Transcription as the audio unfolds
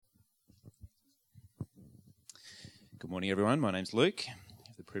Good morning, everyone. My name's Luke. I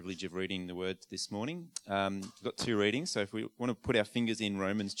have the privilege of reading the Word this morning. We've got two readings, so if we want to put our fingers in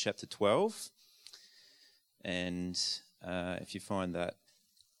Romans chapter 12, and if you find that,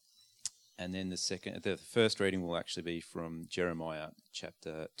 and then the first reading will actually be from Jeremiah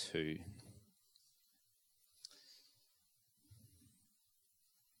chapter 2.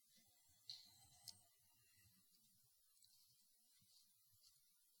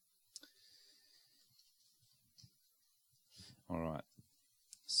 All right,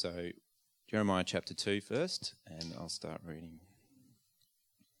 so Jeremiah chapter 2 first, and I'll start reading.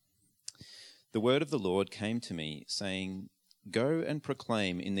 The word of the Lord came to me, saying, "Go and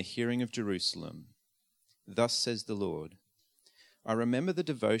proclaim in the hearing of Jerusalem. Thus says the Lord, I remember the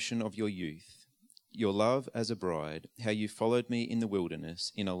devotion of your youth, your love as a bride, how you followed me in the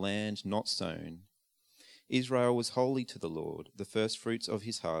wilderness, in a land not sown. Israel was holy to the Lord, the firstfruits of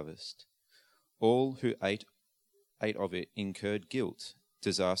his harvest. All who ate of it incurred guilt.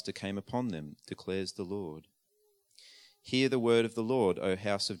 Disaster came upon them, declares the Lord. Hear the word of the Lord, O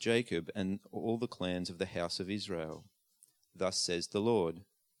house of Jacob, and all the clans of the house of Israel. Thus says the Lord,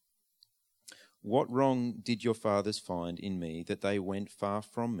 what wrong did your fathers find in me that they went far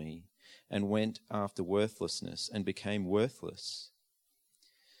from me, and went after worthlessness, and became worthless?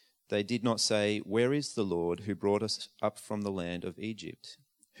 They did not say, where is the Lord who brought us up from the land of Egypt,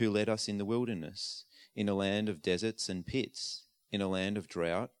 who led us in the wilderness, in a land of deserts and pits, in a land of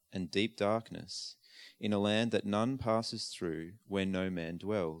drought and deep darkness, in a land that none passes through, where no man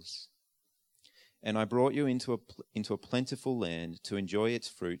dwells. And I brought you into a plentiful land to enjoy its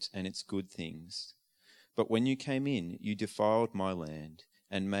fruits and its good things. But when you came in, you defiled my land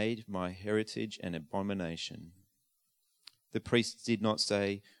and made my heritage an abomination. The priests did not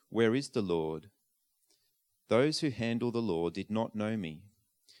say, where is the Lord? Those who handle the law did not know me.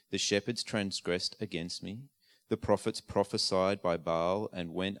 The shepherds transgressed against me. The prophets prophesied by Baal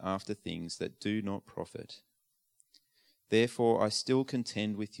and went after things that do not profit. Therefore I still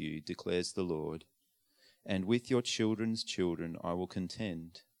contend with you, declares the Lord, and with your children's children I will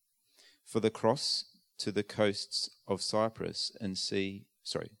contend. For cross to the coasts of Cyprus and see,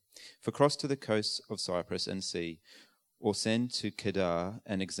 or send to Kedar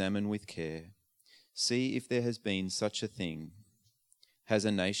and examine with care. See if there has been such a thing. Has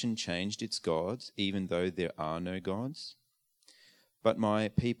a nation changed its gods, even though there are no gods? But my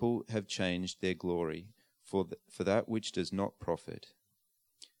people have changed their glory for that which does not profit.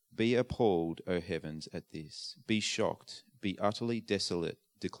 Be appalled, O heavens, at this. Be shocked, be utterly desolate,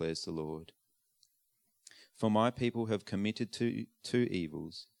 declares the Lord. For my people have committed two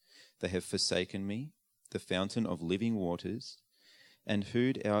evils. They have forsaken me, the fountain of living waters, and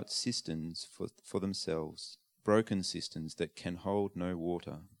hewed out cisterns for themselves, broken cisterns that can hold no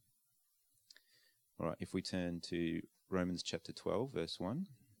water. All right, if we turn to Romans chapter 12, verse 1.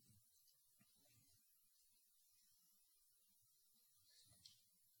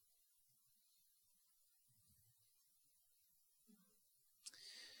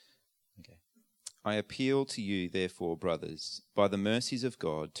 Okay. I appeal to you, therefore, brothers, by the mercies of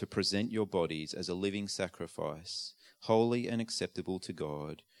God, to present your bodies as a living sacrifice, holy and acceptable to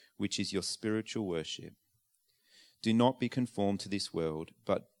God, which is your spiritual worship. Do not be conformed to this world,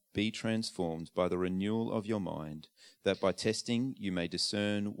 but be transformed by the renewal of your mind, that by testing you may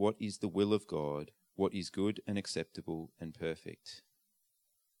discern what is the will of God, what is good and acceptable and perfect.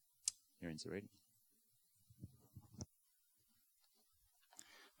 Here ends the reading.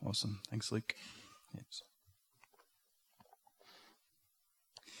 Awesome. Thanks, Luke. Yes.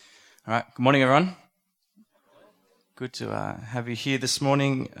 All right. Good morning, everyone. Good to have you here this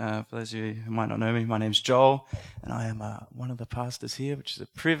morning. For those of you who might not know me, my name's Joel, and I am one of the pastors here, which is a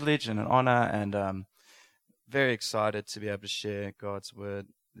privilege and an honour, and very excited to be able to share God's word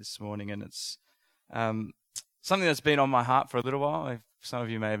this morning. And it's something that's been on my heart for a little while. Some of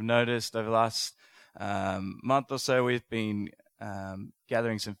you may have noticed over the last month or so, we've been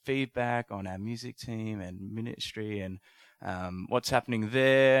gathering some feedback on our music team and ministry and what's happening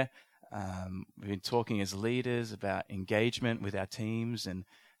there. We've been talking as leaders about engagement with our teams and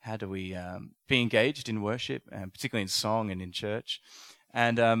how do we be engaged in worship, and particularly in song and in church.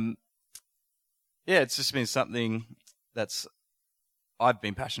 And it's just been something that's I've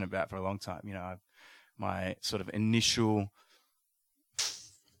been passionate about for a long time. You know, my sort of initial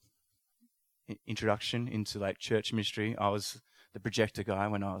introduction into like church ministry, I was the projector guy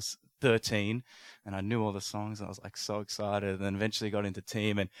when I was 13, and I knew all the songs. I was like so excited, and then eventually got into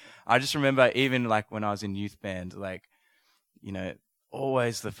team. And I just remember even like when I was in youth band, like, you know,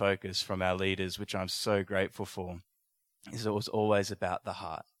 always the focus from our leaders, which I'm so grateful for, is it was always about the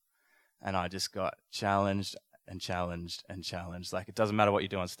heart. And I just got challenged and challenged and challenged. Like, it doesn't matter what you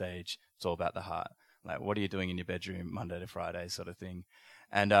do on stage. It's all about the heart. Like, what are you doing in your bedroom Monday to Friday sort of thing?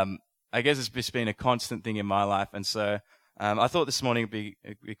 And I guess it's just been a constant thing in my life. And so I thought this morning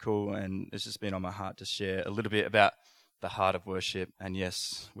it'd be cool, and it's just been on my heart to share a little bit about the heart of worship. And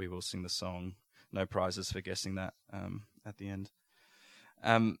yes, we will sing the song. No prizes for guessing that at the end.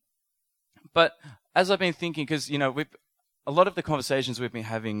 But as I've been thinking, because, a lot of the conversations we've been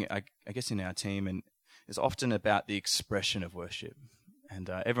having, I guess, in our team, and is often about the expression of worship. And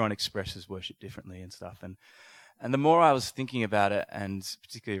everyone expresses worship differently and stuff. And the more I was thinking about it, and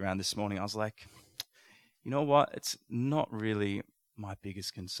particularly around this morning, I was like, you know what? It's not really my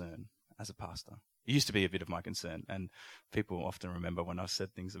biggest concern as a pastor. It used to be a bit of my concern, and people often remember when I've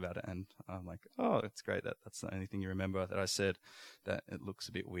said things about it, and I'm like, oh, it's great that that's the only thing you remember that I said, that it looks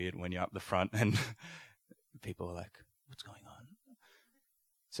a bit weird when you're up the front, and people are like, what's going on?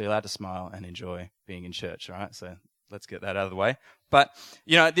 So you're allowed to smile and enjoy being in church, all right? So let's get that out of the way. But,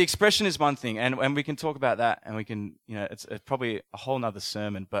 the expression is one thing, and we can talk about that, and we can, it's probably a whole nother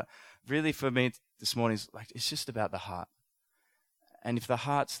sermon, but really for me this morning, it's just about the heart. And if the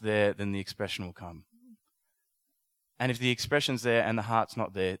heart's there, then the expression will come. And if the expression's there and the heart's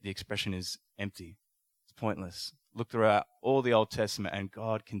not there, the expression is empty. It's pointless. Look throughout all the Old Testament, and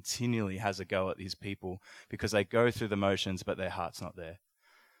God continually has a go at these people because they go through the motions, but their heart's not there.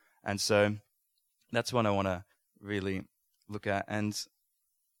 And so that's what I want to really look at. And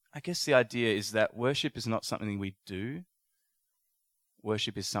I guess the idea is that worship is not something we do.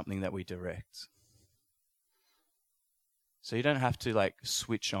 Worship is something that we direct. So you don't have to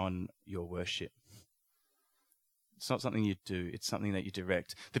switch on your worship. It's not something you do. It's something that you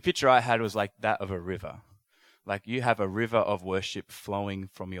direct. The picture I had was like that of a river. Like you have a river of worship flowing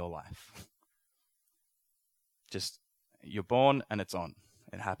from your life. Just, you're born and it's on.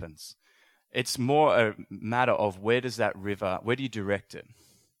 It happens. It's more a matter of where do you direct it?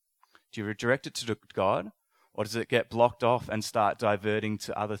 Do you direct it to God? Or does it get blocked off and start diverting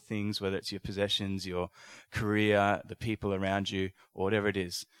to other things, whether it's your possessions, your career, the people around you, or whatever it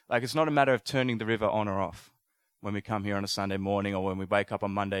is? It's not a matter of turning the river on or off when we come here on a Sunday morning or when we wake up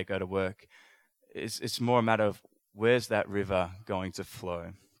on Monday, go to work. It's more a matter of where's that river going to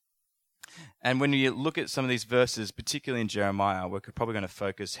flow? And when you look at some of these verses, particularly in Jeremiah, we're probably going to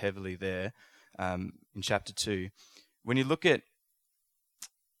focus heavily there in chapter 2. When you look at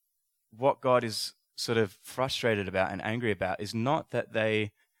what God is sort of frustrated about and angry about is not that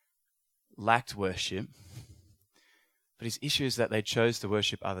they lacked worship, but his issue is that they chose to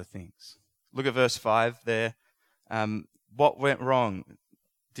worship other things. Look at verse 5 there. What went wrong?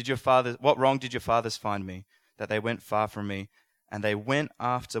 What wrong did your fathers find me, that they went far from me, and they went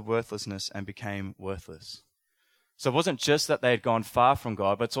after worthlessness and became worthless? So it wasn't just that they had gone far from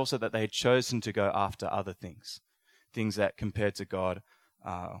God, but it's also that they had chosen to go after other things that compared to God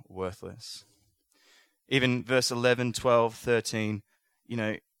are worthless. Even verse 11, 12, 13,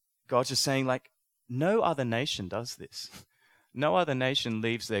 God's just saying no other nation does this. No other nation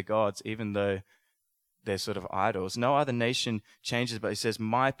leaves their gods, even though they're sort of idols. No other nation changes, but he says,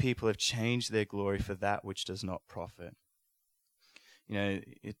 my people have changed their glory for that which does not profit.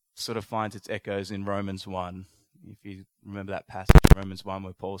 It sort of finds its echoes in Romans 1. If you remember that passage in Romans 1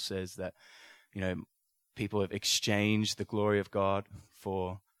 where Paul says that, people have exchanged the glory of God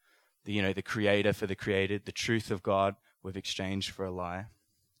for the creator for the created, the truth of God we've exchanged for a lie.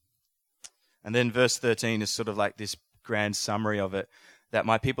 And then verse 13 is sort of like this grand summary of it, that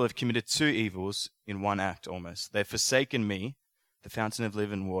my people have committed two evils in one act almost. They've forsaken me, the fountain of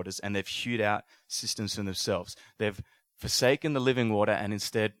living waters, and they've hewed out systems for themselves. They've forsaken the living water, and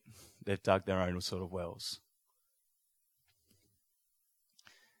instead they've dug their own sort of wells.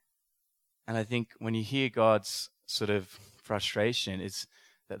 And I think when you hear God's sort of frustration, it's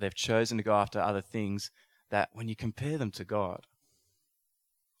that they've chosen to go after other things, that when you compare them to God,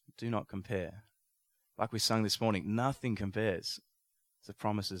 do not compare. Like we sung this morning, nothing compares to the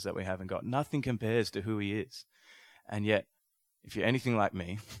promises that we have in God. Nothing compares to who he is. And yet, if you're anything like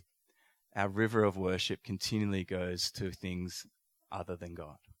me, our river of worship continually goes to things other than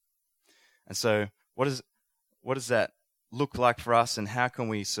God. And so what does that look like for us, and how can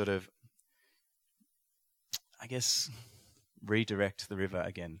we sort of, redirect the river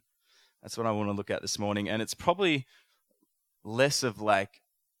again? That's what I want to look at this morning. And it's probably less of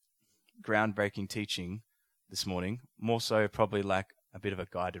groundbreaking teaching this morning, more so probably a bit of a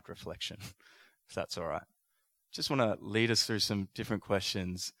guided reflection, if that's all right. Just want to lead us through some different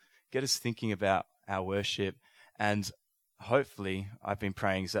questions, get us thinking about our worship, and hopefully, I've been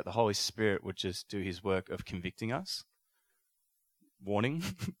praying is that the Holy Spirit would just do his work of convicting us, warning.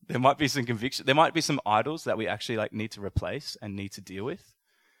 There might be some conviction. There might be some idols that we actually need to replace and need to deal with.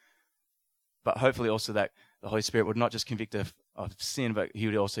 But hopefully also that the Holy Spirit would not just convict us of sin, but he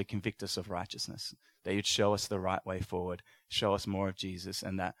would also convict us of righteousness. That he'd show us the right way forward, show us more of Jesus,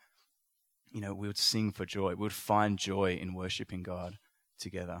 and that, we would sing for joy. We would find joy in worshiping God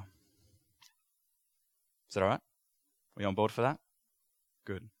together. Is that all right? Are you on board for that?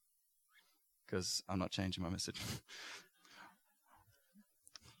 Good. Because I'm not changing my message.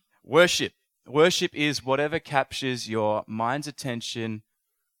 Worship. Worship is whatever captures your mind's attention,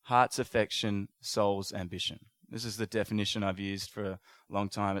 heart's affection, soul's ambition. This is the definition I've used for a long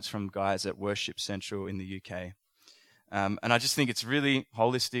time. It's from guys at Worship Central in the UK. And I just think it's really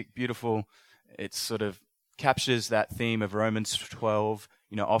holistic, beautiful. It sort of captures that theme of Romans 12,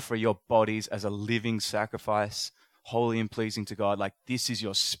 offer your bodies as a living sacrifice, holy and pleasing to God. Like, this is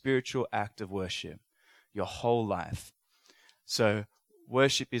your spiritual act of worship, your whole life. So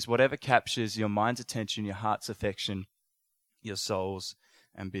worship is whatever captures your mind's attention, your heart's affection, your soul's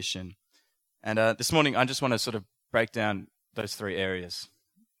ambition. And this morning, I just want to sort of break down those three areas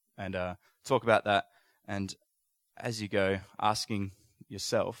and talk about that. And as you go, asking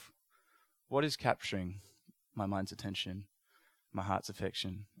yourself, what is capturing my mind's attention, my heart's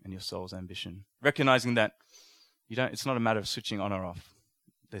affection, and your soul's ambition? Recognizing that it's not a matter of switching on or off.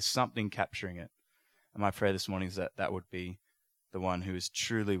 There's something capturing it. And my prayer this morning is that that would be the one who is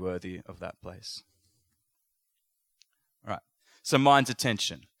truly worthy of that place. All right. So mind's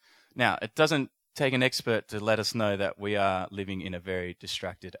attention. Now, it doesn't take an expert to let us know that we are living in a very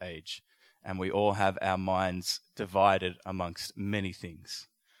distracted age, and we all have our minds divided amongst many things.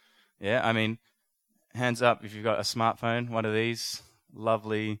 Yeah, I mean, hands up if you've got a smartphone, one of these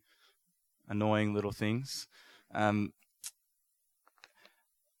lovely, annoying little things. I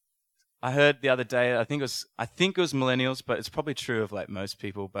heard the other day, I think it was millennials, but it's probably true of most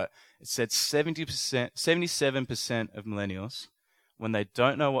people, but it said 77% of millennials, when they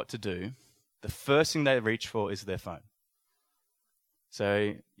don't know what to do, the first thing they reach for is their phone.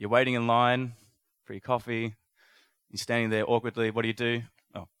 So you're waiting in line for your coffee, you're standing there awkwardly, what do?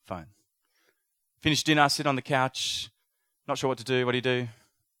 Oh, phone. Finish dinner, sit on the couch, not sure what to do, what do?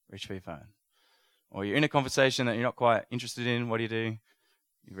 Reach for your phone. Or you're in a conversation that you're not quite interested in, what do?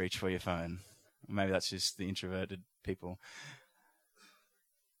 You reach for your phone. Or maybe that's just the introverted people.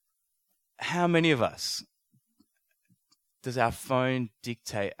 How many of us does our phone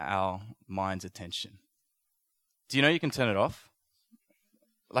dictate our mind's attention? Do you know you can turn it off?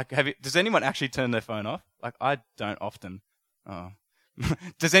 Does anyone actually turn their phone off? I don't often. Oh.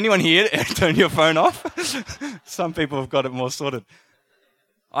 Does anyone here turn your phone off? Some people have got it more sorted.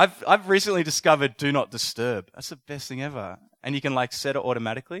 I've recently discovered Do Not Disturb. That's the best thing ever. And you can set it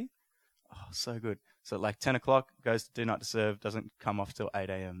automatically. Oh, so good. So 10 o'clock goes to Do Not Disturb, doesn't come off till 8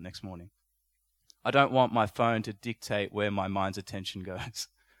 a.m. next morning. I don't want my phone to dictate where my mind's attention goes.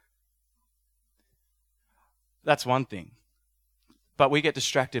 That's one thing. But we get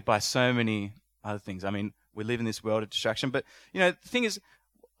distracted by so many other things. I mean, we live in this world of distraction. But, the thing is,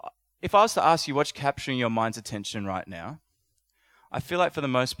 if I was to ask you what's capturing your mind's attention right now, I feel like for the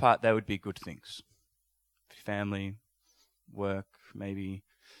most part, they would be good things. Family, work, maybe,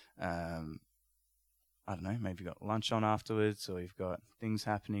 I don't know, maybe you've got lunch on afterwards or you've got things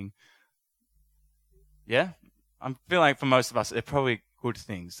happening. Yeah? I feel like for most of us, they're probably good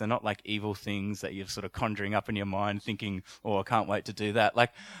things. They're not evil things that you're sort of conjuring up in your mind thinking, oh, I can't wait to do that.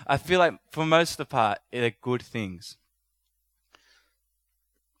 I feel like for most of the part, they're good things.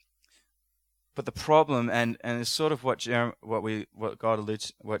 But the problem, and it's sort of what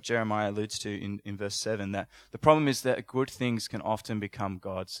Jeremiah alludes to in verse 7, that the problem is that good things can often become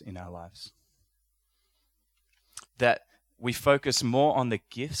gods in our lives. That we focus more on the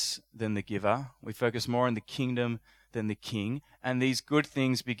gifts than the giver. We focus more on the kingdom than the king. And these good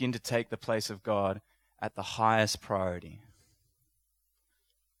things begin to take the place of God at the highest priority.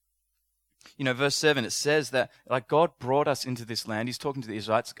 Verse 7, it says that God brought us into this land. He's talking to the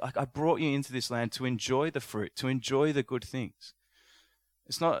Israelites. I brought you into this land to enjoy the fruit, to enjoy the good things.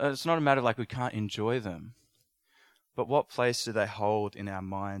 It's not a matter of we can't enjoy them. But what place do they hold in our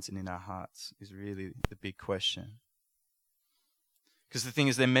minds and in our hearts is really the big question. Because the thing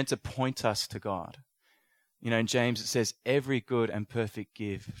is, they're meant to point us to God. In James it says, every good and perfect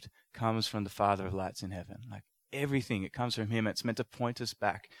gift comes from the Father of lights in heaven. Everything, it comes from him. It's meant to point us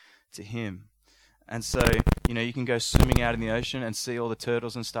back to him. And so, you can go swimming out in the ocean and see all the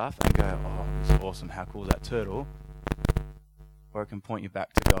turtles and stuff and go, oh, this is awesome, how cool is that turtle? Or it can point you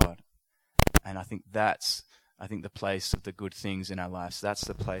back to God. And I think that's the place of the good things in our lives. That's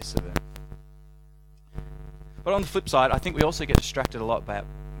the place of it. But on the flip side, I think we also get distracted a lot by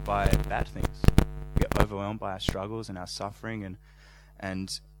bad things. We get overwhelmed by our struggles and our suffering,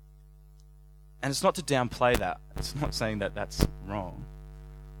 and it's not to downplay that. It's not saying that that's wrong.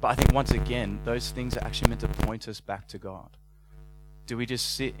 But I think once again, those things are actually meant to point us back to God. Do we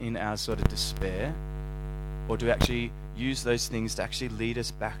just sit in our sort of despair? Or do we actually use those things to actually lead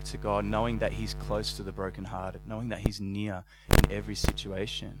us back to God, knowing that He's close to the brokenhearted, knowing that He's near in every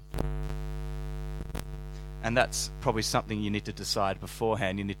situation? And that's probably something you need to decide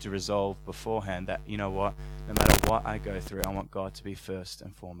beforehand. You need to resolve beforehand that, you know what, no matter what I go through, I want God to be first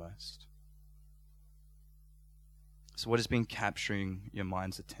and foremost. So what has been capturing your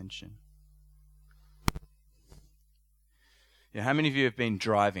mind's attention? Yeah, how many of you have been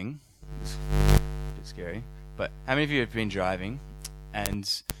driving? It's a bit scary. But how many of you have been driving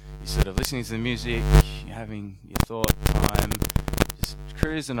and you're sort of listening to the music, you're having your thought time, just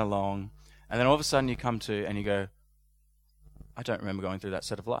cruising along, and then all of a sudden you come to and you go, I don't remember going through that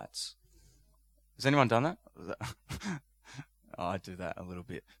set of lights. Has anyone done that? Oh, I do that a little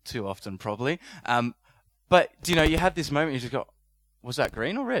bit too often probably. But, you know, you have this moment, you just go, was that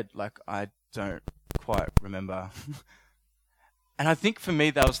green or red? Like, I don't quite remember. And I think for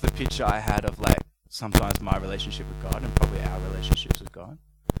me that was the picture I had of like sometimes my relationship with God and probably our relationships with God,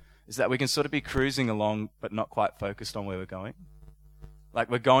 is that we can sort of be cruising along but not quite focused on where we're going.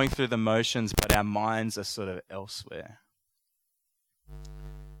 Like we're going through the motions but our minds are sort of elsewhere.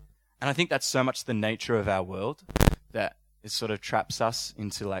 And I think that's so much the nature of our world that it sort of traps us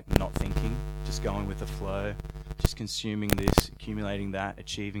into like not thinking, just going with the flow, just consuming this, accumulating that,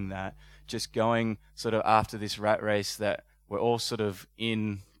 achieving that, just going sort of after this rat race that we're all sort of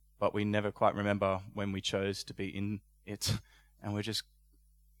in, but we never quite remember when we chose to be in it. And we're just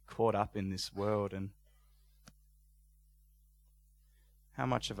caught up in this world. And how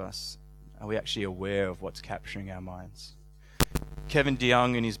much of us are we actually aware of what's capturing our minds? Kevin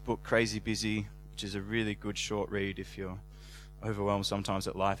DeYoung, in his book Crazy Busy, which is a really good short read if you're overwhelmed sometimes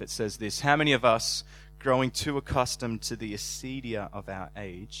at life, it says this: how many of us, growing too accustomed to the acedia of our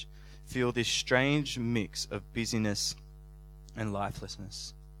age, feel this strange mix of busyness and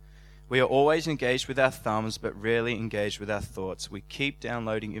lifelessness? We are always engaged with our thumbs, but rarely engaged with our thoughts. We keep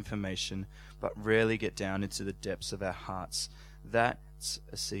downloading information, but rarely get down into the depths of our hearts. That's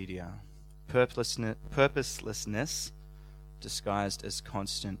acedia. Purposelessness disguised as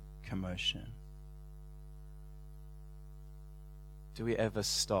constant commotion. Do we ever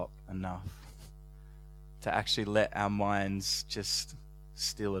stop enough to actually let our minds just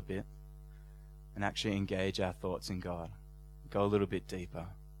still a bit and actually engage our thoughts in God? Go a little bit deeper.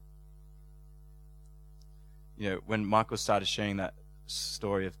 You know, when Michael started sharing that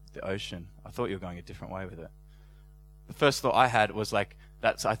story of the ocean, I thought you were going a different way with it. The first thought I had was like,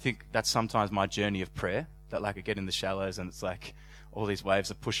 I think that's sometimes my journey of prayer, that like I get in the shallows and it's like all these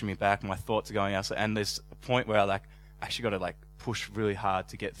waves are pushing me back and my thoughts are going outside, and there's a point where I like actually got to like push really hard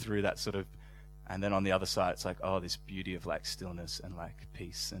to get through that sort of, and then on the other side it's like, oh, this beauty of like stillness and like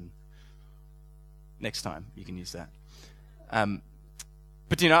peace. And next time you can use that.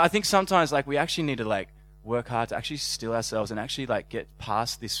 But you know, I think sometimes like we actually need to like work hard to actually still ourselves and actually like get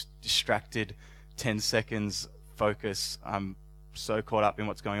past this distracted 10 seconds focus. I'm so caught up in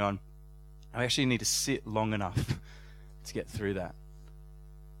what's going on. I actually need to sit long enough to get through that.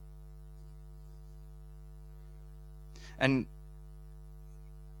 And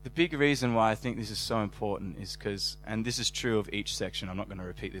the big reason why I think this is so important is because, and this is true of each section, I'm not going to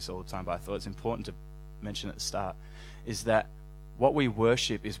repeat this all the time, but I thought it's important to mention at the start, is that what we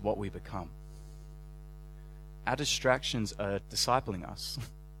worship is what we become. Our distractions are discipling us.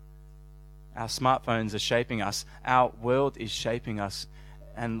 Our smartphones are shaping us. Our world is shaping us.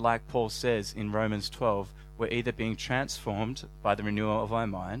 And like Paul says in Romans 12, we're either being transformed by the renewal of our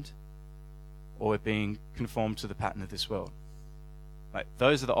mind, or we're being conformed to the pattern of this world. Like,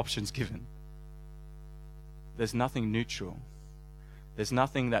 those are the options given. There's nothing neutral. There's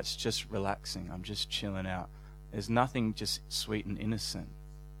nothing that's just relaxing. I'm just chilling out. There's nothing just sweet and innocent.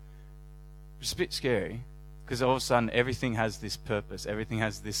 It's a bit scary, because all of a sudden everything has this purpose. Everything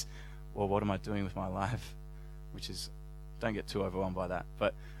has this, well, what am I doing with my life? Which is, don't get too overwhelmed by that.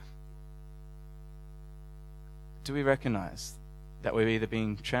 But do we recognize that we're either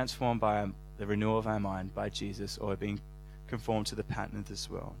being transformed by the renewal of our mind by Jesus, or we're being conformed to the pattern of this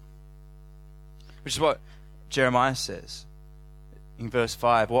world? Which is what Jeremiah says in verse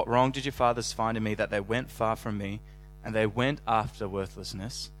 5. What wrong did your fathers find in me, that they went far from me, and they went after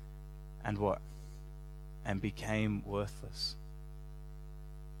worthlessness, and what? And became worthless.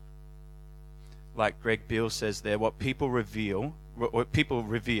 Like Greg Beale says there, what people revere,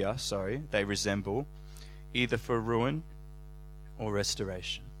 they resemble, either for ruin or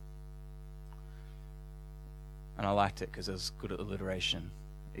restoration. And I liked it because it was good at alliteration,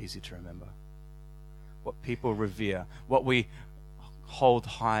 easy to remember. What people revere, what we hold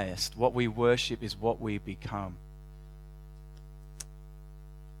highest, what we worship is what we become.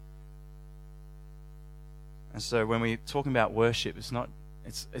 And so when we're talking about worship,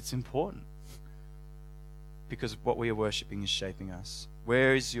 it's important. Because what we are worshipping is shaping us.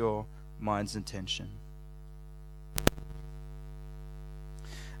 Where is your mind's intention?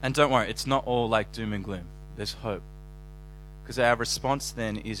 And don't worry, it's not all like doom and gloom. There's hope. Because our response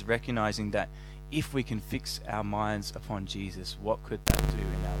then is recognizing that if we can fix our minds upon Jesus, what could that do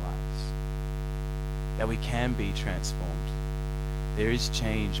in our lives? That we can be transformed. There is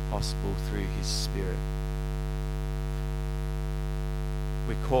change possible through His Spirit.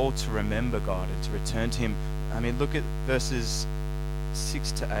 We're called to remember God and to return to Him. I mean, look at verses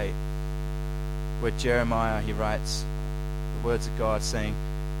 6 to 8, where Jeremiah, he writes the words of God saying,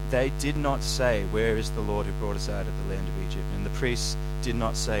 "They did not say, 'Where is the Lord who brought us out of the land of Egypt?' And the priests did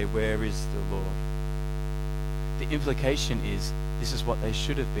not say, 'Where is the Lord?'" The implication is, this is what they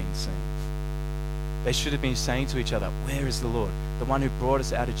should have been saying. They should have been saying to each other, "Where is the Lord? The one who brought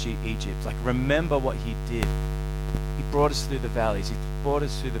us out of Egypt." Like, remember what He did. He brought us through the valleys. He brought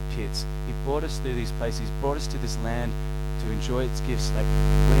us through the pits. He brought us through these places. He's brought us to this land to enjoy its gifts. Like,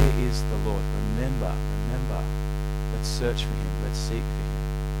 where is the Lord? Remember. Let's search for Him. Let's seek for Him.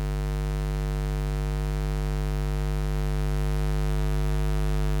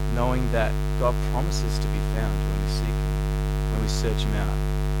 Knowing that God promises to be found when we seek Him, when we search Him out.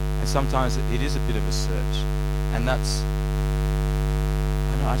 And sometimes it is a bit of a search. And I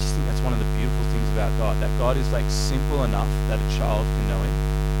just think that's one of the beautiful things about God, that God is like simple enough that a child can know Him,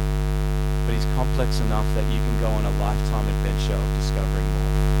 but He's complex enough that you can go on a lifetime adventure of discovering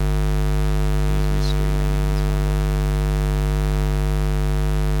more in His mystery and in His wonder.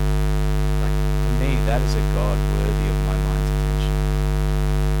 Like, for me, that is a God worthy of my mind's attention.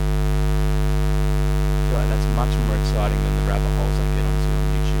 I feel like that's much more exciting than the rabbit holes I get onto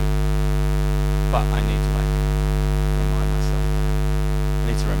on YouTube. But I need to remind myself that. I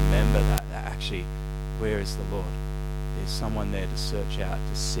need to remember that actually, where is the Lord? There's someone there to search out,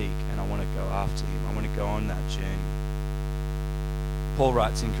 to seek, and I want to go after Him. I want to go on that journey. Paul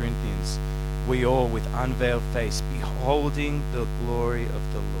writes in Corinthians, "We all, with unveiled face, beholding the glory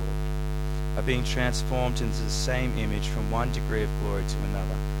of the Lord, are being transformed into the same image from one degree of glory to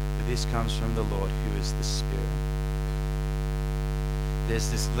another. For this comes from the Lord, who is the Spirit." There's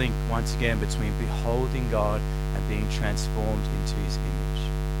this link, once again, between beholding God and being transformed into His image.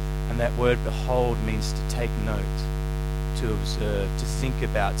 And that word behold means to take note, to observe, to think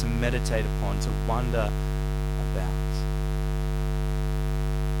about, to meditate upon, to wonder about.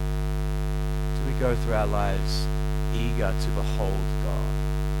 Do we go through our lives eager to behold God,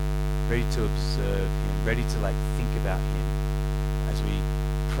 ready to observe Him, ready to think about Him as we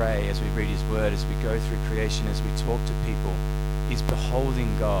pray, as we read His Word, as we go through creation, as we talk to people? Is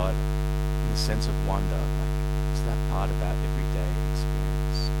beholding God in the sense of wonder, is that part of our everyday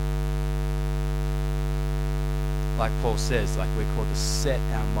experience? Like Paul says, we're called to set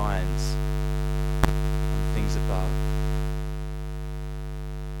our minds on things above,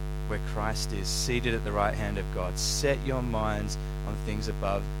 where Christ is seated at the right hand of God. Set your minds on things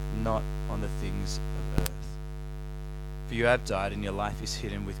above, not on the things of earth. For you have died, and your life is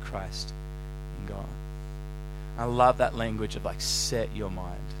hidden with Christ in God. I love that language of set your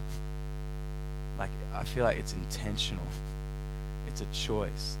mind. I feel like it's intentional. It's a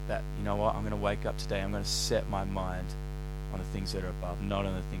choice that, you know what, I'm going to wake up today, I'm going to set my mind on the things that are above, not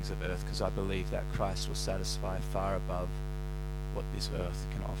on the things of earth, because I believe that Christ will satisfy far above what this earth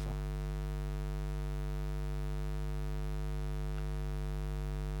can offer.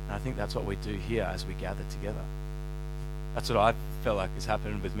 And I think that's what we do here as we gather together. That's what I felt like has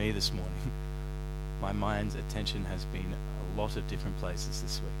happened with me this morning. My mind's attention has been a lot of different places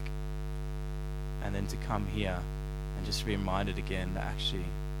this week. And then to come here and just be reminded again that actually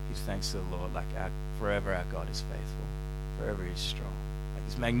give thanks to the Lord, forever our God is faithful, forever He's strong.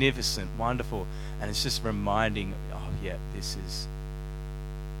 He's magnificent, wonderful, and it's just reminding, this is.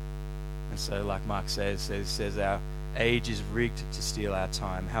 And so like Mark says our age is rigged to steal our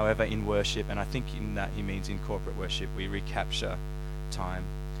time. However, in worship, and I think in that he means in corporate worship, we recapture time,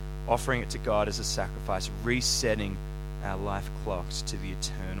 offering it to God as a sacrifice, resetting our life clocks to the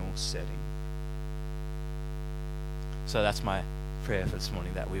eternal setting. So that's my prayer for this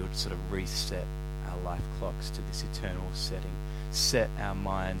morning, that we would sort of reset our life clocks to this eternal setting, set our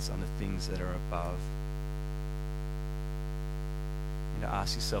minds on the things that are above. to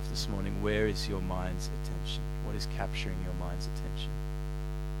ask yourself this morning, where is your mind's attention? What is capturing your mind's attention?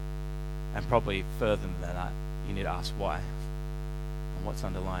 And probably further than that, you need to ask why. And what's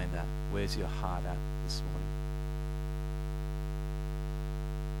underlying that? Where's your heart at this morning?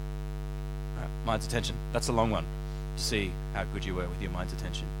 All right, mind's attention. That's a long one to see how good you were with your mind's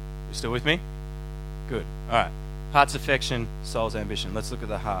attention. You still with me? Good. All right. Heart's affection, soul's ambition. Let's look at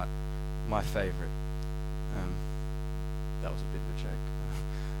the heart. My favorite. That was a bit of a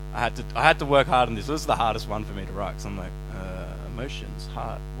joke. I had to work hard on this. This was the hardest one for me to write. So I'm like, emotions,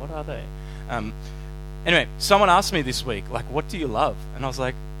 heart, what are they? Anyway, someone asked me this week, like, what do you love? And I was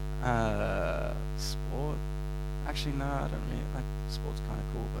like, sport. Actually, no, I don't really like sport's kind of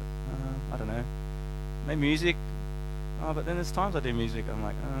cool, but I don't know. Maybe music. Oh, but then there's times I do music. I'm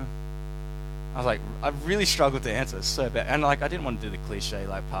like, I was like, I really struggled to answer so bad, and like I didn't want to do the cliche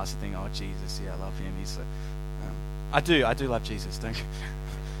like pastor thing. Oh, Jesus, yeah, I love him. He's so, I do love Jesus. Don't you?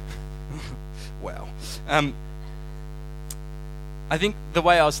 Wow. I think the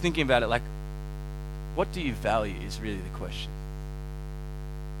way I was thinking about it, like, what do you value is really the question.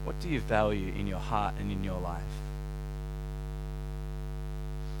 What do you value in your heart and in your life?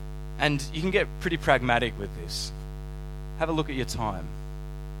 And you can get pretty pragmatic with this. Have a look at your time,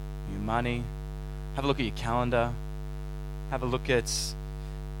 your money. Have a look at your calendar. Have a look at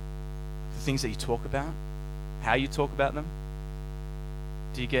the things that you talk about, how you talk about them.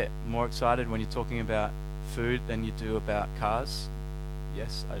 Do you get more excited when you're talking about food than you do about cars?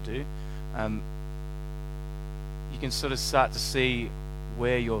 Yes, I do. You can sort of start to see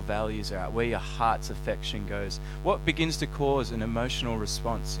where your values are at, where your heart's affection goes. What begins to cause an emotional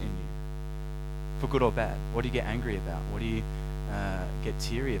response in you, for good or bad? What do you get angry about? What do you get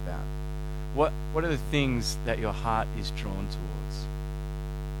teary about? What are the things that your heart is drawn towards?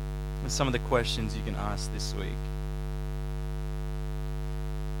 And some of the questions you can ask this week.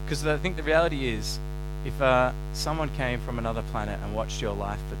 Because I think the reality is, if someone came from another planet and watched your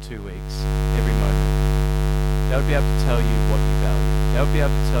life for 2 weeks, every moment, they would be able to tell you what you value. They would be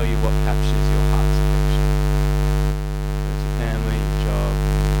able to tell you what captures your heart's affection. Whether it's your family, your job,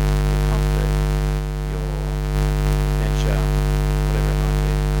 your comfort, your adventure, whatever it might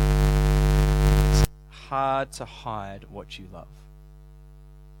be. It's hard to hide what you love.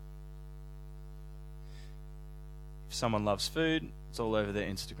 If someone loves food, it's all over their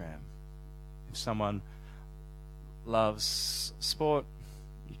Instagram. If someone loves sport,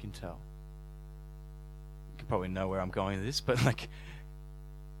 you can tell. You can probably know where I'm going with this, but like,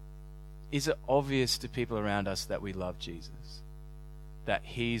 is it obvious to people around us that we love Jesus? That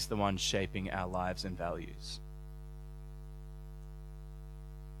He's the one shaping our lives and values?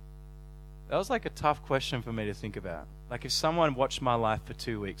 That was like a tough question for me to think about. Like, if someone watched my life for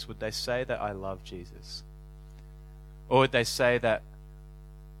 2 weeks, would they say that I love Jesus? Or would they say that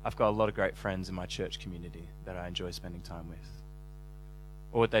I've got a lot of great friends in my church community that I enjoy spending time with?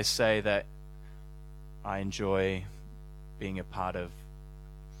 Or would they say that I enjoy being a part of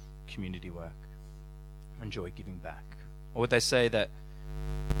community work? I enjoy giving back? Or would they say that,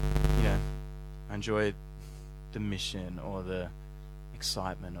 I enjoy the mission or the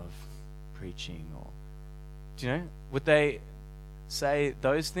excitement of preaching? Or, would they say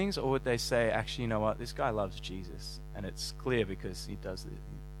those things, or would they say, actually, you know what, this guy loves Jesus, and it's clear because he does this?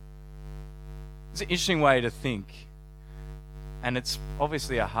 It's an interesting way to think, and it's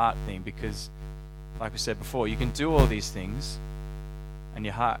obviously a heart thing, because like we said before, you can do all these things and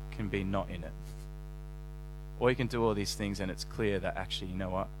your heart can be not in it, or you can do all these things and it's clear that actually, you know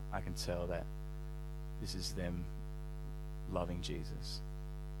what, I can tell that this is them loving Jesus.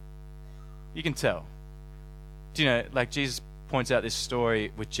 You can tell. Do you know, like Jesus points out this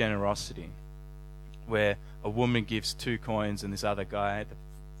story with generosity, where a woman gives 2 coins and this other guy, the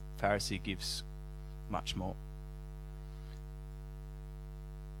Pharisee, gives much more.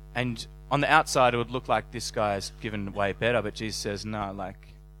 And on the outside, it would look like this guy's given way better, but Jesus says, no, like,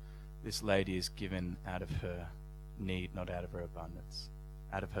 this lady is given out of her need, not out of her abundance,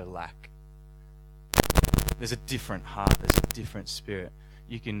 out of her lack. There's a different heart, there's a different spirit.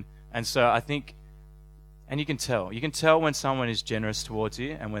 And so I think, and you can tell when someone is generous towards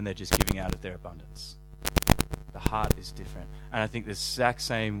you and when they're just giving out of their abundance. The heart is different. And I think the exact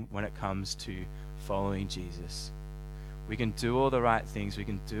same when it comes to following Jesus. We can do all the right things, we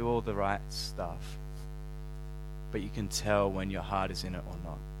can do all the right stuff, but you can tell when your heart is in it or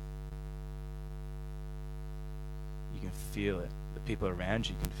not. You can feel it. The people around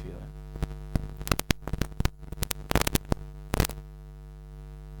you can feel it.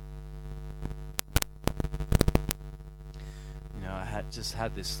 I just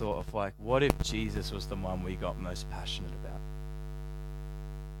had this thought of like, what if Jesus was the one we got most passionate about?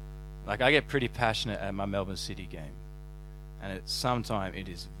 Like, I get pretty passionate at my Melbourne City game. And sometimes it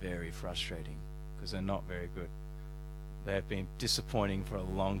is very frustrating because they're not very good. They have been disappointing for a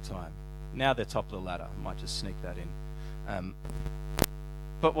long time. Now they're top of the ladder. I might just sneak that in.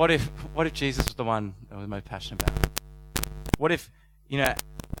 But what if Jesus was the one that was most passionate about? What if,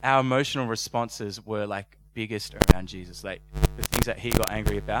 our emotional responses were like biggest around Jesus? Like the things that he got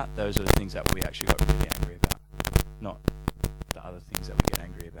angry about, those are the things that we actually got really angry about, not the other things that we get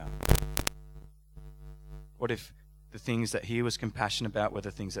angry about. What if the things that he was compassionate about were the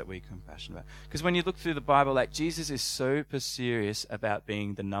things that we're compassionate about? Because when you look through the Bible, like Jesus is super serious about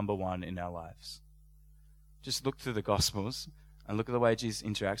being the number one in our lives. Just look through the Gospels and look at the way Jesus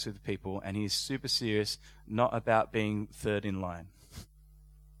interacts with people, and he's super serious, not about being third in line.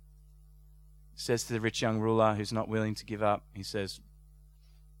 He says to the rich young ruler who's not willing to give up, he says,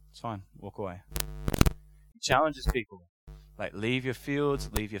 it's fine, walk away. He challenges people, like leave your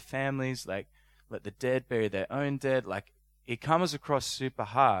fields, leave your families, like let the dead bury their own dead. Like, it comes across super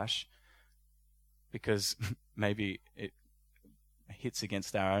harsh because maybe it hits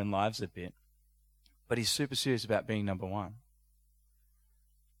against our own lives a bit. But he's super serious about being number one.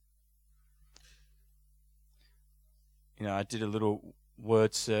 I did a little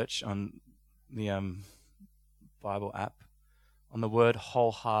word search on the Bible app on the word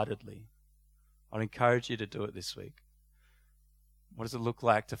wholeheartedly. I'd encourage you to do it this week. What does it look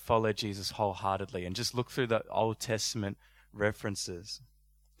like to follow Jesus wholeheartedly? And just look through the Old Testament references.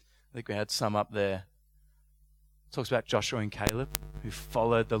 I think we had some up there. It talks about Joshua and Caleb, who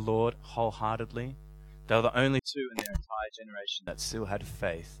followed the Lord wholeheartedly. They were the only two in their entire generation that still had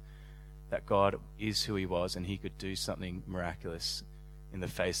faith that God is who he was and he could do something miraculous in the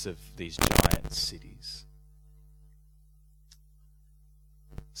face of these giant cities.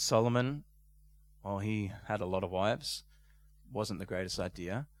 Solomon, well, he had a lot of wives. Wasn't the greatest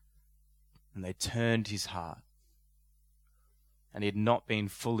idea. And they turned his heart. And he had not been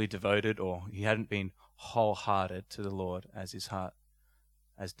fully devoted, or he hadn't been wholehearted to the Lord as his heart,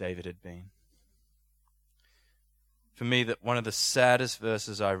 as David had been. For me, that one of the saddest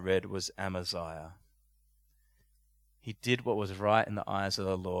verses I read was Amaziah. He did what was right in the eyes of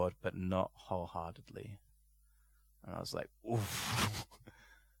the Lord, but not wholeheartedly. And I was like, oof,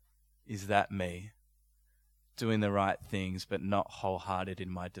 is that me? Doing the right things, but not wholehearted in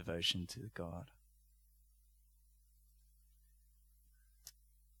my devotion to God.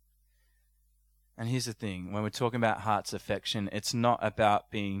 And here's the thing, when we're talking about heart's affection, it's not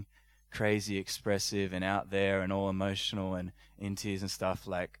about being crazy expressive and out there and all emotional and in tears and stuff.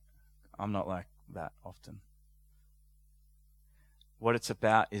 Like, I'm not like that often. What it's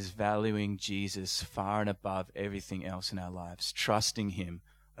about is valuing Jesus far and above everything else in our lives, trusting him,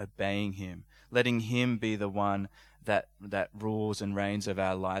 obeying him, letting him be the one that rules and reigns over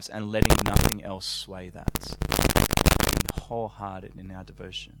our lives, and letting nothing else sway that. Being wholehearted in our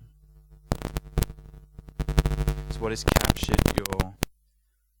devotion. It's what has captured your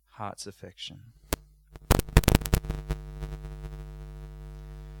heart's affection.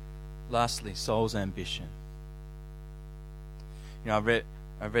 Lastly, soul's ambition. I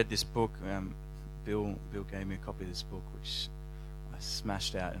read this book. Bill gave me a copy of this book, which I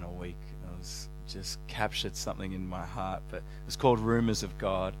smashed out in a week. It was just captured something in my heart. But it's called Rumors of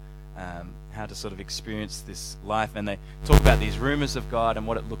God. How to sort of experience this life, and they talk about these rumors of God and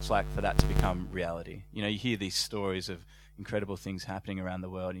what it looks like for that to become reality. You hear these stories of incredible things happening around the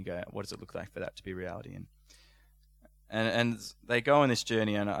world, and you go, what does it look like for that to be reality? And they go on this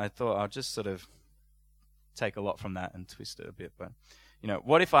journey, and I thought I'll just sort of take a lot from that and twist it a bit. But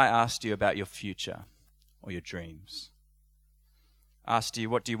what if I asked you about your future or your dreams? Asked you,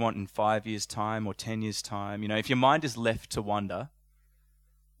 what do you want in 5 years' time or 10 years' time? If your mind is left to wander,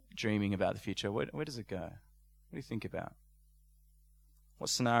 dreaming about the future, where does it go? What do you think about? What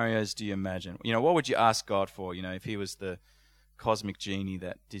scenarios do you imagine? What would you ask God for? If he was the cosmic genie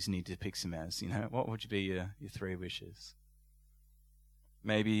that Disney depicts him as, what would be your 3 wishes?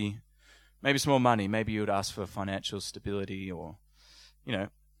 Maybe some more money. Maybe you would ask for financial stability, or,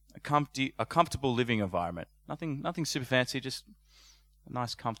 a comfortable living environment. Nothing super fancy, just a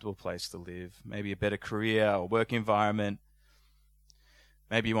nice, comfortable place to live. Maybe a better career or work environment.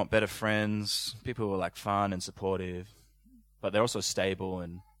 Maybe you want better friends, people who are like fun and supportive, but they're also stable,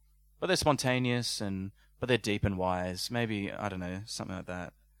 but they're spontaneous, but they're deep and wise. Maybe, I don't know, something like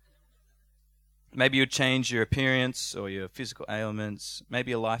that. Maybe you'd change your appearance or your physical ailments.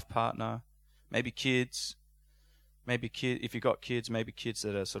 Maybe a life partner. Maybe kids. If you've got kids, maybe kids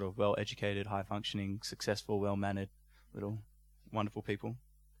that are sort of well-educated, high-functioning, successful, well-mannered, little wonderful people.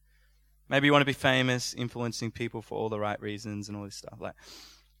 Maybe you want to be famous, influencing people for all the right reasons and all this stuff.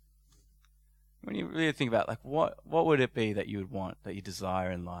 when you really think about, like, what would it be that you would want, that you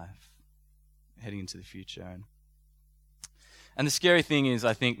desire in life, heading into the future? And the scary thing is,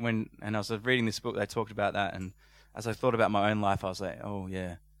 I think and I was reading this book, they talked about that, and as I thought about my own life, I was like, oh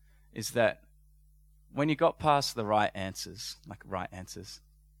yeah, is that when you got past the right answers,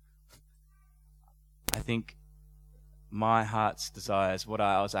 I think my heart's desires, what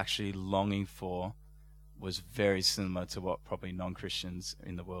I was actually longing for, was very similar to what probably non-Christians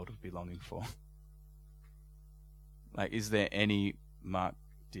in the world would be longing for. Like, is there any marked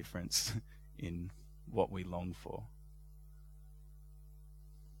difference in what we long for?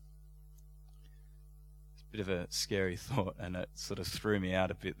 It's a bit of a scary thought, and it sort of threw me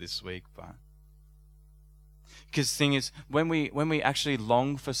out a bit this week. But because the thing is, when we actually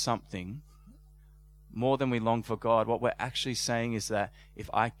long for something more than we long for God, what we're actually saying is that if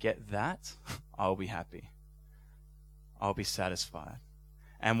I get that, I'll be happy. I'll be satisfied.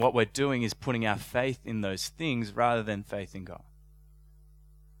 And what we're doing is putting our faith in those things rather than faith in God.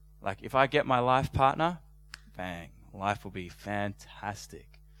 Like, if I get my life partner, bang, life will be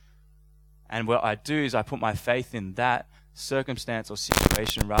fantastic. And what I do is I put my faith in that circumstance or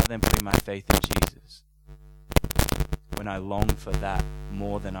situation rather than putting my faith in Jesus. When I long for that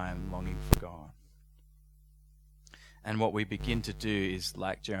more than I am longing for God. And what we begin to do is,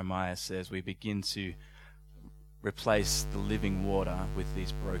 like Jeremiah says, we begin to replace the living water with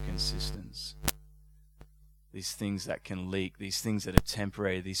these broken cisterns. These things that can leak, these things that are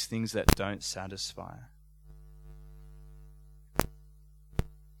temporary, these things that don't satisfy.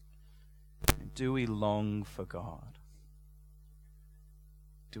 And do we long for God?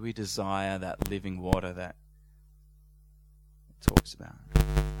 Do we desire that living water that it talks about?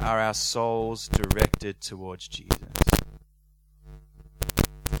 Are our souls directed towards Jesus?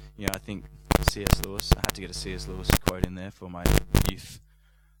 You know, I think C.S. Lewis, I had to get a C.S. Lewis quote in there for my youth,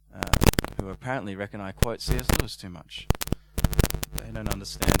 who apparently reckon I quote C.S. Lewis too much. They don't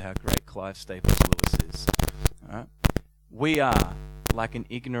understand how great Clive Staples Lewis is. All right? We are like an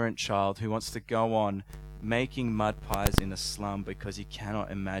ignorant child who wants to go on making mud pies in a slum because he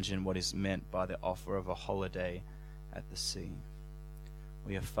cannot imagine what is meant by the offer of a holiday at the sea.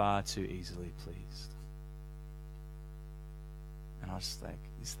 We are far too easily pleased. And I was just like,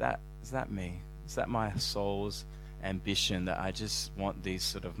 is that me? Is that my soul's ambition, that I just want these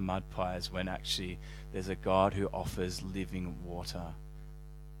sort of mud pies when actually there's a God who offers living water?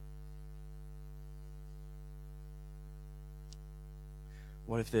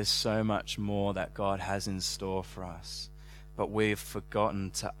 What if there's so much more that God has in store for us, but we've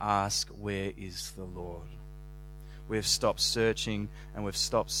forgotten to ask, where is the Lord? We've stopped searching and we've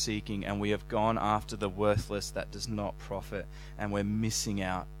stopped seeking, and we have gone after the worthless that does not profit, and we're missing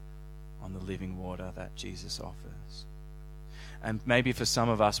out on the living water that Jesus offers. And maybe for some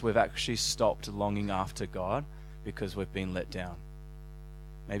of us, we've actually stopped longing after God because we've been let down.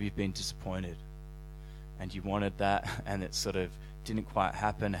 Maybe you've been disappointed and you wanted that and it sort of didn't quite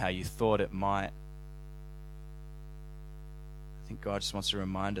happen how you thought it might. I think God just wants to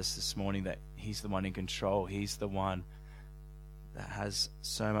remind us this morning that He's the one in control. He's the one that has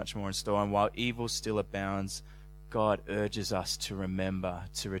so much more in store. And while evil still abounds, God urges us to remember,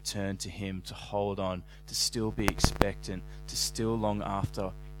 to return to Him, to hold on, to still be expectant, to still long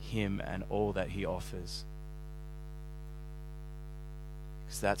after Him and all that He offers.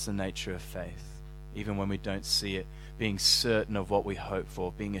 Because that's the nature of faith. Even when we don't see it, being certain of what we hope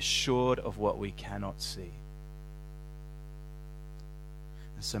for, being assured of what we cannot see.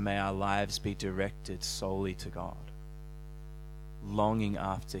 And so may our lives be directed solely to God, longing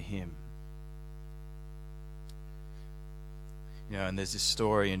after Him. You know, and there's this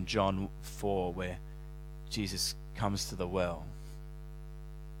story in John 4 where Jesus comes to the well,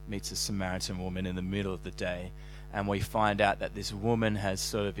 meets a Samaritan woman in the middle of the day, and we find out that this woman has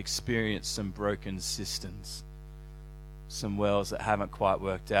sort of experienced some broken cisterns, some wells that haven't quite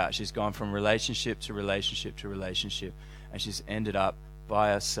worked out. She's gone from relationship to relationship to relationship, and she's ended up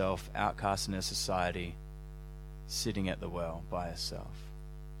by herself, outcast in her society, sitting at the well by herself.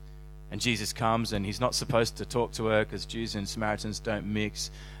 And Jesus comes, and He's not supposed to talk to her because Jews and Samaritans don't mix,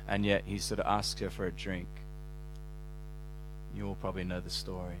 and yet He sort of asks her for a drink. You all probably know the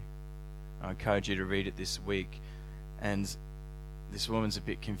story. I encourage you to read it this week. And this woman's a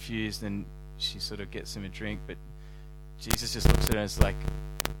bit confused, and she sort of gets him a drink, but Jesus just looks at her and is like,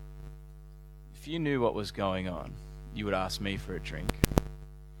 if you knew what was going on, you would ask me for a drink.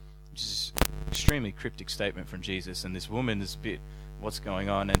 Which is an extremely cryptic statement from Jesus, and this woman is a bit, what's going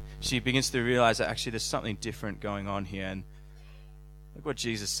on? And she begins to realize that actually there's something different going on here. And look what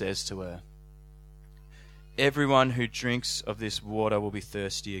Jesus says to her. Everyone who drinks of this water will be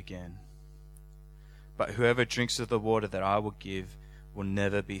thirsty again. But whoever drinks of the water that I will give will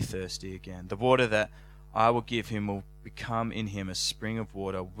never be thirsty again. The water that I will give him will become in him a spring of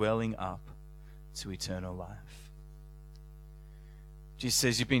water welling up to eternal life. Jesus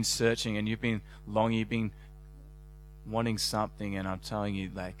says you've been searching and you've been longing, you've been wanting something, and I'm telling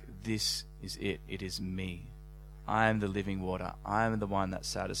you, like, this is it. It is me. I am the living water. I am the one that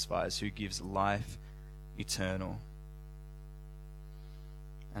satisfies, who gives life eternal.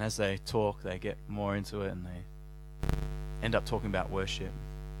 And as they talk, they get more into it, and they end up talking about worship.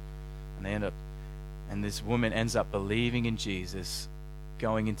 And this woman ends up believing in Jesus,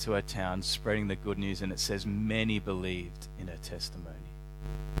 going into her town, spreading the good news, and it says many believed in her testimony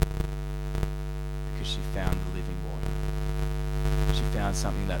because she found the living water. She found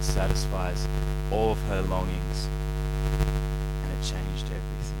something that satisfies all of her longings, and it changed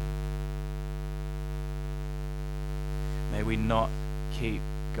everything. May we not keep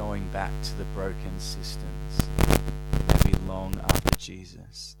going back to the broken systems. May we long after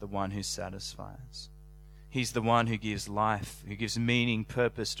Jesus, the one who satisfies. He's the one who gives life, who gives meaning,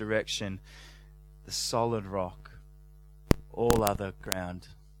 purpose, direction, the solid rock, all other ground,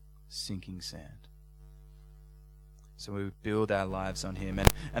 sinking sand. So we build our lives on him.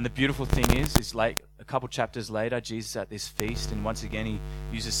 And the beautiful thing is like a couple chapters later, Jesus at this feast, and once again he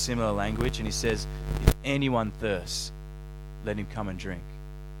uses similar language, and he says, if anyone thirsts, let him come and drink.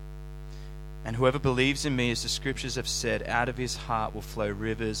 And whoever believes in me, as the scriptures have said, out of his heart will flow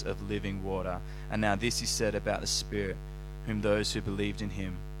rivers of living water. And now this is said about the Spirit, whom those who believed in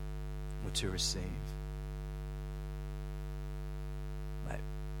him were to receive. Like,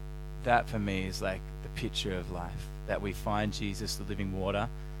 that for me is like the picture of life, that we find Jesus, the living water,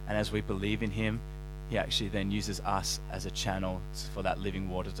 and as we believe in him, he actually then uses us as a channel for that living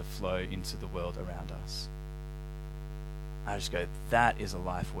water to flow into the world around us. I just go, that is a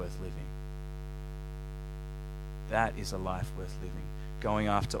life worth living. That is a life worth living. Going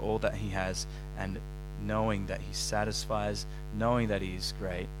after all that he has and knowing that he satisfies, knowing that he is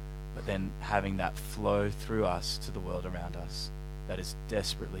great, but then having that flow through us to the world around us that is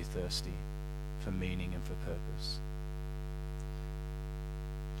desperately thirsty for meaning and for purpose.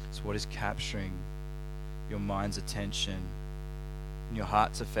 So what is capturing your mind's attention, and your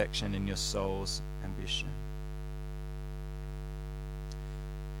heart's affection, and your soul's ambition?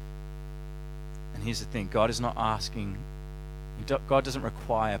 And here's the thing, God is not asking, God doesn't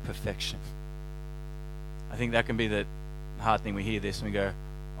require perfection. I think that can be the hard thing. We hear this and we go,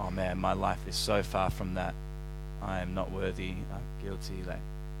 oh man, my life is so far from that. I am not worthy, I'm guilty.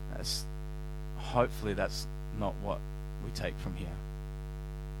 Hopefully that's not what we take from here.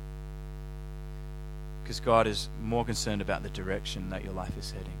 Because God is more concerned about the direction that your life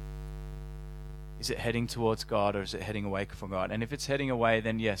is heading. Is it heading towards God, or is it heading away from God? And if it's heading away,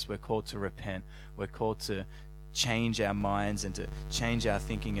 then yes, we're called to repent. We're called to change our minds and to change our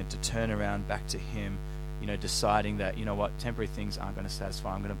thinking and to turn around back to him, deciding that, temporary things aren't going to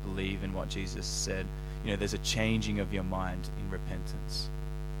satisfy. I'm going to believe in what Jesus said. There's a changing of your mind in repentance.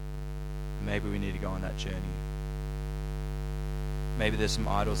 Maybe we need to go on that journey. Maybe there's some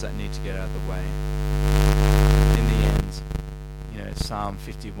idols that need to get out of the way. In the end, Psalm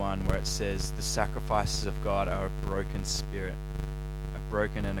 51, where it says, the sacrifices of God are a broken spirit, a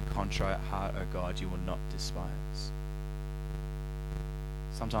broken and a contrite heart, O God, you will not despise.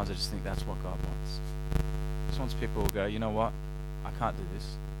 Sometimes I just think that's what God wants. He just wants people who go, you know what? I can't do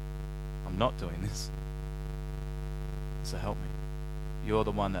this. I'm not doing this. So help me. You're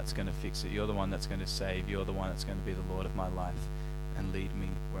the one that's going to fix it. You're the one that's going to save. You're the one that's going to be the Lord of my life and lead me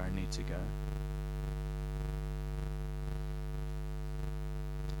where I need to go.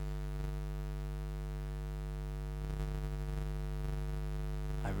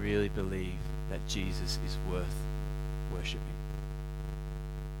 I really believe that Jesus is worth worshipping.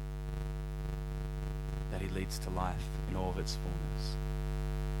 That he leads to life in all of its fullness.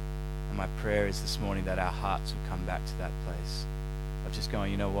 And my prayer is this morning that our hearts will come back to that place of just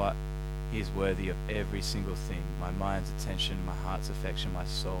going, you know what? He is worthy of every single thing. My mind's attention, my heart's affection, my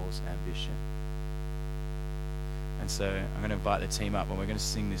soul's ambition. And so I'm going to invite the team up and we're going to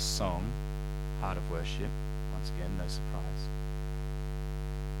sing this song, Heart of Worship. Once again, no surprise.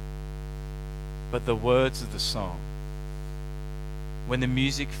 But the words of the song, when the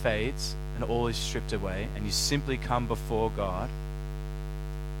music fades and all is stripped away and you simply come before God,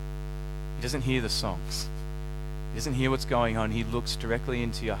 he doesn't hear the songs. He doesn't hear what's going on. He looks directly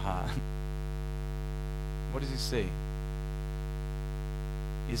into your heart. What does he see?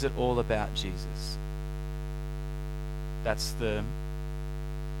 Is it all about Jesus? That's the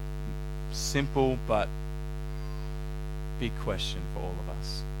simple but big question for all of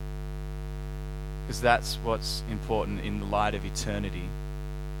us. Because that's what's important in the light of eternity.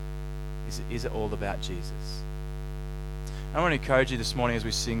 Is it all about Jesus? I want to encourage you this morning as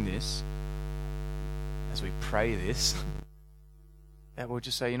we sing this, as we pray this, that we'll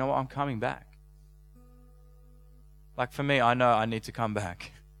just say, you know what, I'm coming back. Like for me, I know I need to come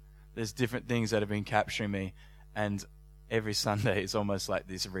back. There's different things that have been capturing me, and every Sunday is almost like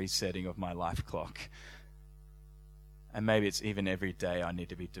this resetting of my life clock. And maybe it's even every day I need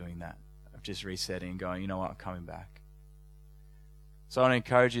to be doing that, of just resetting and going, you know what, I'm coming back. So I want to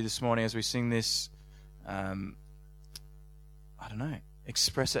encourage you this morning as we sing this, I don't know,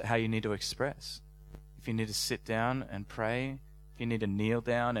 express it how you need to express. If you need to sit down and pray, if you need to kneel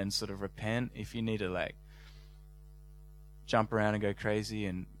down and sort of repent, if you need to like jump around and go crazy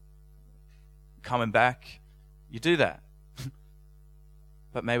and coming back, you do that.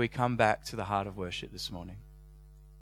 But may we come back to the heart of worship this morning.